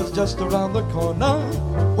 Love is just around the corner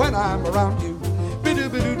when I'm around you.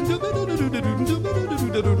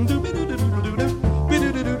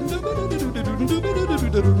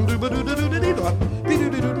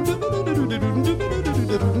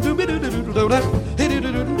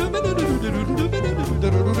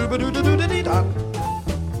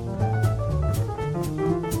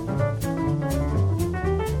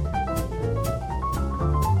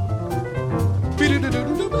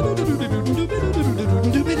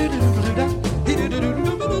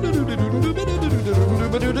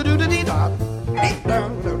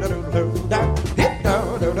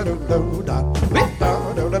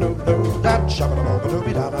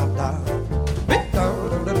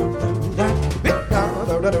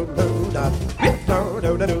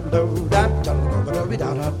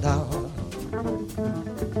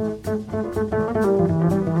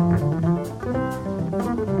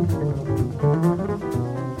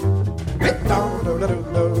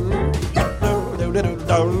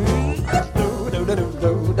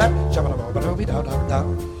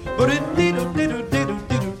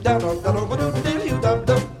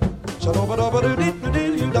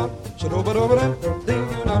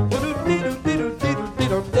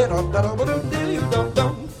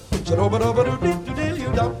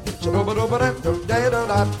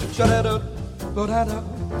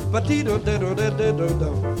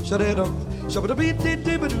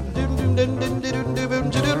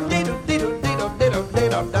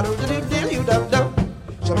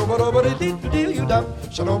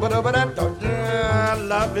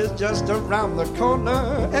 Love is just around the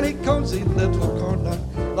corner, any cozy little corner.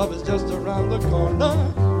 Love is just around the corner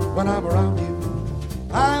when I'm around you.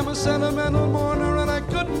 I'm a sentimental mourner and I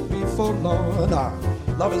couldn't be forlorn.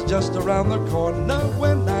 Love is just around the corner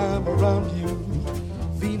when I'm around you.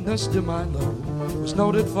 Venus de Milo was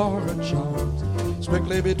noted for her charms.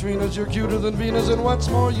 Strictly between us, you're cuter than Venus, and what's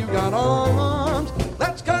more, you got arms.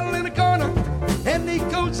 Let's cuddle in a corner, any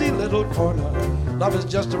cozy little corner. Love is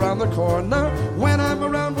just around the corner when I'm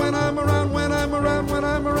around, when I'm around, when I'm around, when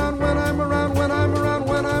I'm around, when I'm around, when I'm around,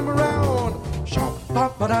 when I'm around. Shop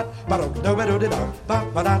ba ba da ba do do ba do da ba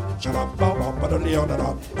ba da shop ba ba ba do leo da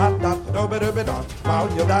da da do ba do ba da ba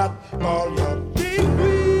yo da ba yo dee.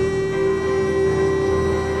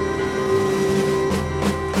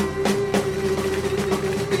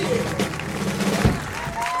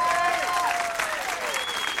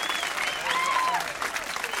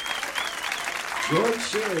 George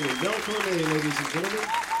Sherry, Del Cornet, ladies and gentlemen.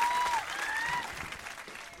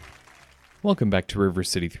 Welcome back to River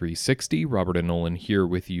City 360. Robert and Nolan here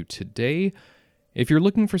with you today. If you're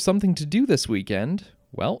looking for something to do this weekend,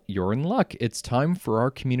 well, you're in luck. It's time for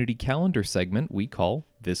our community calendar segment we call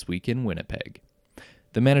This Week in Winnipeg.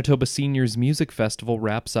 The Manitoba Seniors Music Festival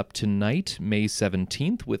wraps up tonight, May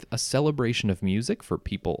 17th, with a celebration of music for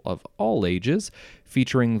people of all ages,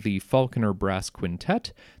 featuring the Falconer Brass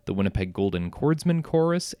Quintet, the Winnipeg Golden Chordsmen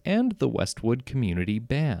Chorus, and the Westwood Community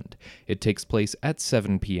Band. It takes place at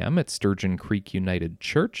 7 p.m. at Sturgeon Creek United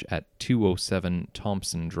Church at 207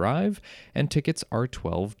 Thompson Drive, and tickets are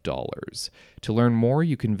 $12. To learn more,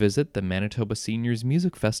 you can visit the Manitoba Seniors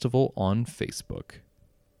Music Festival on Facebook.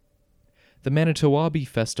 The Manitowabi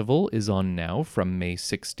Festival is on now from May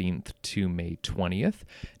 16th to May 20th.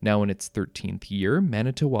 Now in its 13th year,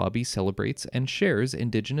 Manitowabi celebrates and shares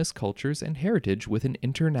Indigenous cultures and heritage with an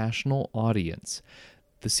international audience.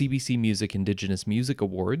 The CBC Music Indigenous Music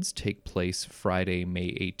Awards take place Friday,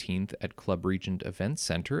 May 18th at Club Regent Event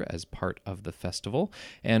Center as part of the festival,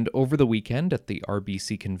 and over the weekend at the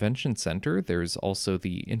RBC Convention Center, there's also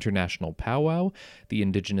the International Powwow, the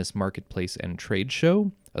Indigenous Marketplace and Trade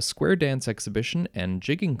Show, a square dance exhibition and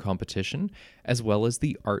jigging competition, as well as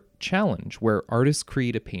the Art Challenge, where artists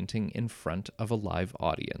create a painting in front of a live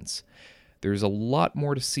audience. There's a lot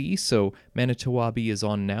more to see, so Manitowabi is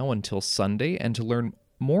on now until Sunday, and to learn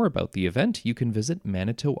more about the event, you can visit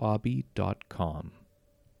manitowabi.com.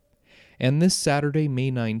 And this Saturday,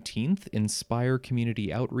 May 19th, Inspire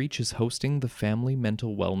Community Outreach is hosting the Family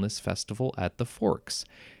Mental Wellness Festival at the Forks.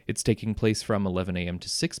 It's taking place from 11 a.m. to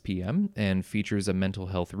 6 p.m. and features a mental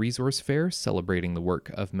health resource fair celebrating the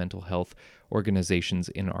work of mental health organizations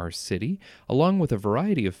in our city, along with a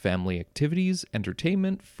variety of family activities,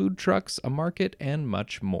 entertainment, food trucks, a market, and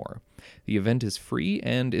much more. The event is free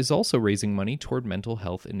and is also raising money toward mental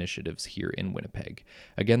health initiatives here in Winnipeg.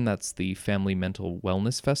 Again, that's the Family Mental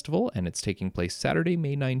Wellness Festival, and it's taking place Saturday,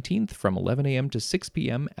 May 19th from 11 a.m. to 6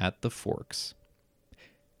 p.m. at the Forks.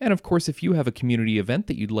 And of course, if you have a community event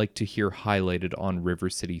that you'd like to hear highlighted on River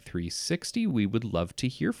City 360, we would love to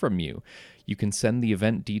hear from you. You can send the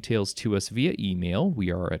event details to us via email.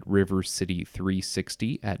 We are at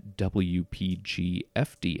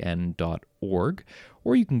rivercity360@wpgfdn.org,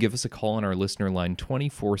 or you can give us a call on our listener line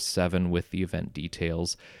 24/7 with the event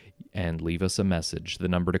details and leave us a message. The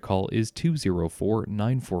number to call is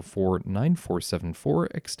 204-944-9474,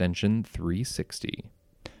 extension 360.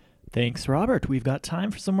 Thanks, Robert. We've got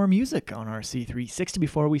time for some more music on our C360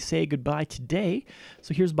 before we say goodbye today.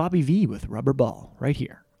 So here's Bobby V with Rubber Ball right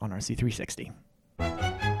here on our C360.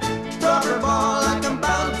 Rubber ball like I'm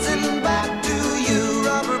bouncing back to you.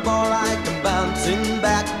 Rubber ball like I'm bouncing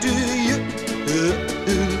back to you.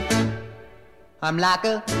 I'm like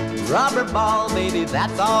a rubber ball, baby,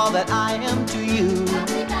 that's all that I am to you.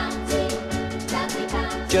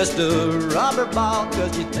 Just a rubber ball,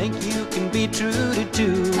 'cause you think you can be true to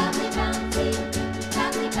two.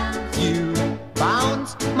 You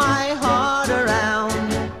bounce my heart around.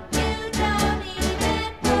 You don't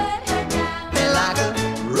even put her down. Like a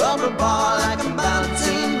rubber ball, like I'm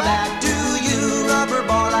bouncing back to you. Rubber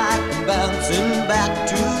ball, like I'm bouncing back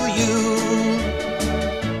to you.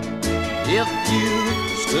 If you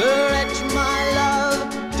stretch my love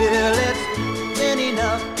till it's thin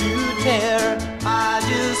enough to tear, I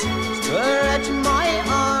just stretch my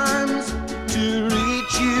arms to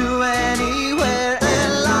reach you anywhere.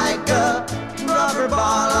 And like a rubber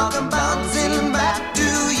ball, I'll come bouncing back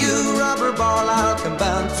to you. Rubber ball, I'll come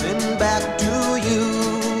bouncing back to you.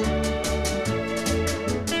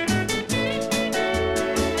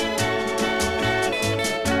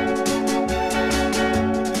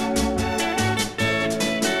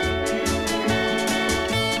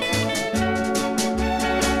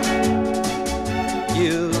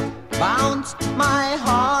 You bounced my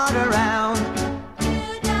heart around.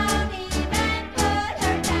 You don't even put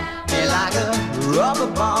her down. Like a rubber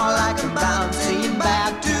ball, like I'm bouncing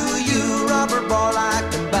back to you. Rubber ball,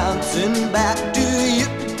 like I'm bouncing back to you.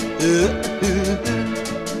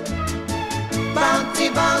 Bouncy,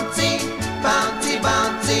 bouncy, bouncy,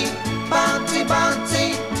 bouncy, bouncy,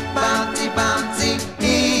 bouncy, bouncy, bouncy.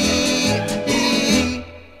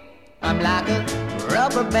 I'm like a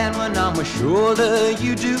rubber band when on my shoulder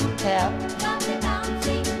you do tap.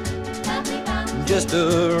 Just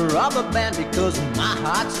a rubber band because my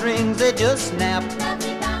heartstrings they just snap.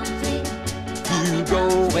 You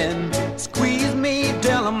go and squeeze me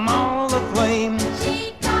till I'm all aflame.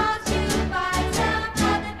 She calls you by some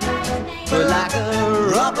other guy's name. But like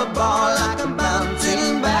a rubber ball, like I'm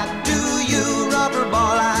bouncing back to you. Rubber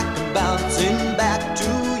ball, like I'm bouncing back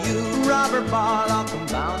to you. Rubber ball, like I'm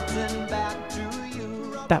bouncing back to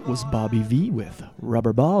you. That was Bobby V with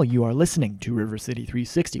Rubber Ball. You are listening to River City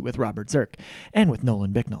 360 with Robert Zirk and with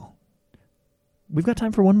Nolan Bicknell. We've got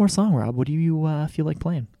time for one more song, Rob. What do you feel like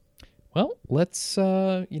playing? Well, let's,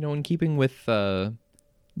 in keeping with the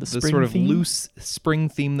spring sort of theme? loose spring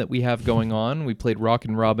theme that we have going on, we played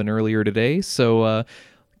Rockin' Robin earlier today. So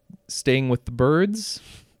staying with the birds,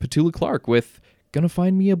 Petula Clark with Gonna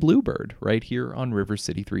Find Me a Bluebird right here on River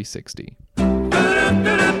City 360.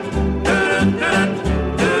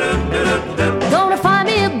 Gonna find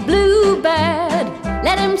me a bluebird,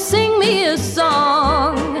 let him sing me a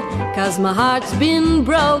song, 'cause my heart's been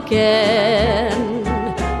broken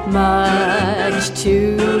much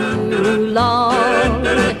too long.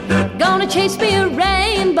 Gonna chase me a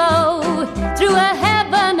rainbow through a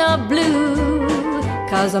heaven of blue,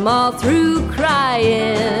 'cause I'm all through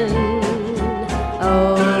crying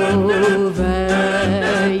over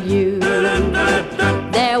you.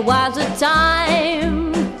 There was a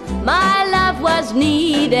time my love was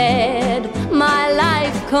needed, my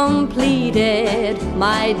life completed,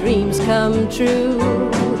 my dreams come true.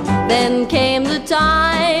 Then came the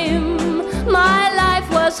time my life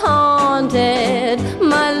was haunted,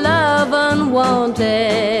 my love unwanted,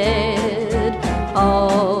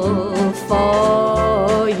 all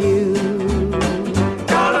for you.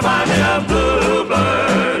 Gonna find me a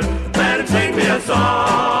bluebird, let him sing me a song.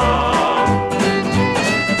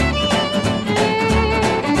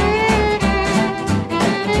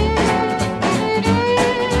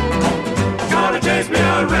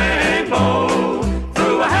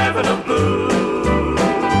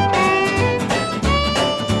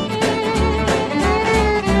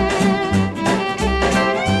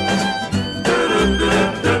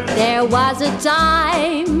 There was a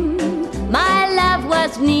time my love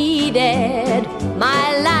was needed,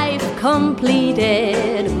 my life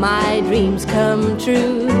completed, my dreams come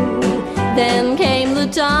true. Then came the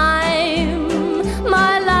time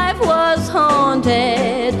my life was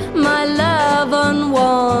haunted, my love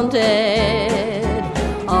unwanted,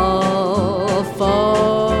 all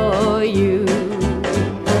for you.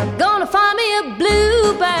 Gonna find me a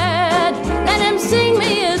bluebird, let him sing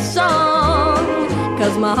me a song,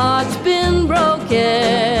 'cause my heart's been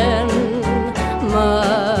broken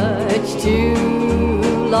much too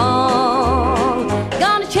long.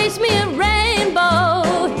 Gonna chase me a rainbow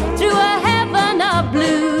through a heaven of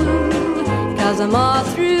blue, 'cause I'm all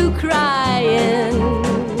through crying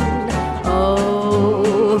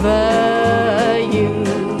over you.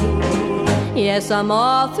 Yes, I'm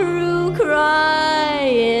all through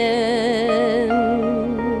crying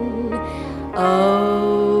over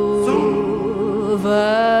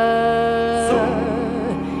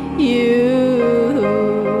you.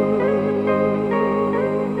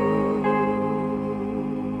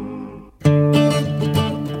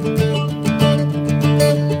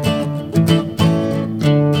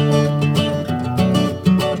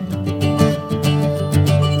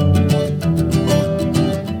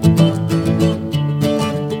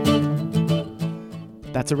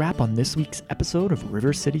 That's a wrap on this week's episode of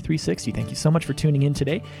River City 360. Thank you so much for tuning in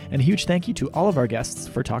today, and a huge thank you to all of our guests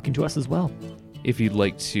for talking to us as well. If you'd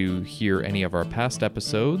like to hear any of our past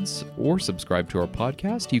episodes or subscribe to our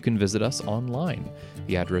podcast, you can visit us online.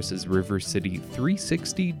 The address is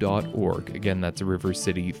rivercity360.org. Again, that's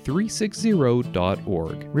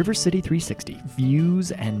rivercity360.org. River City 360,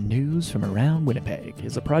 Views and News from Around Winnipeg,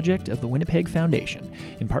 is a project of the Winnipeg Foundation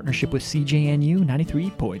in partnership with CJNU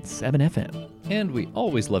 93.7 FM. And we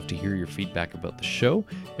always love to hear your feedback about the show.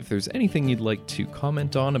 If there's anything you'd like to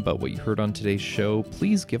comment on about what you heard on today's show,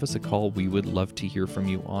 please give us a call. We would love to hear from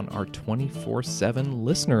you on our 24/7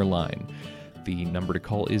 listener line. The number to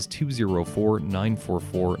call is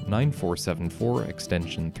 204-944-9474,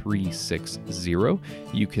 extension 360.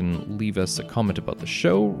 You can leave us a comment about the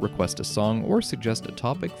show, request a song, or suggest a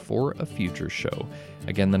topic for a future show.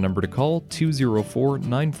 Again, the number to call,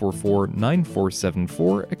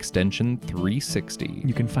 204-944-9474, extension 360.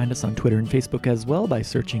 You can find us on Twitter and Facebook as well by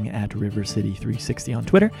searching at River City 360 on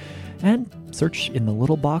Twitter, and search in the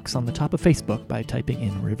little box on the top of Facebook by typing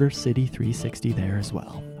in River City 360 there as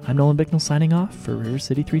well. I'm Nolan Bicknell signing off for River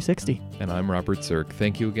City 360. And I'm Robert Zirk.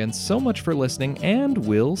 Thank you again so much for listening, and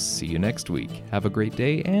we'll see you next week. Have a great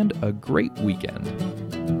day and a great weekend.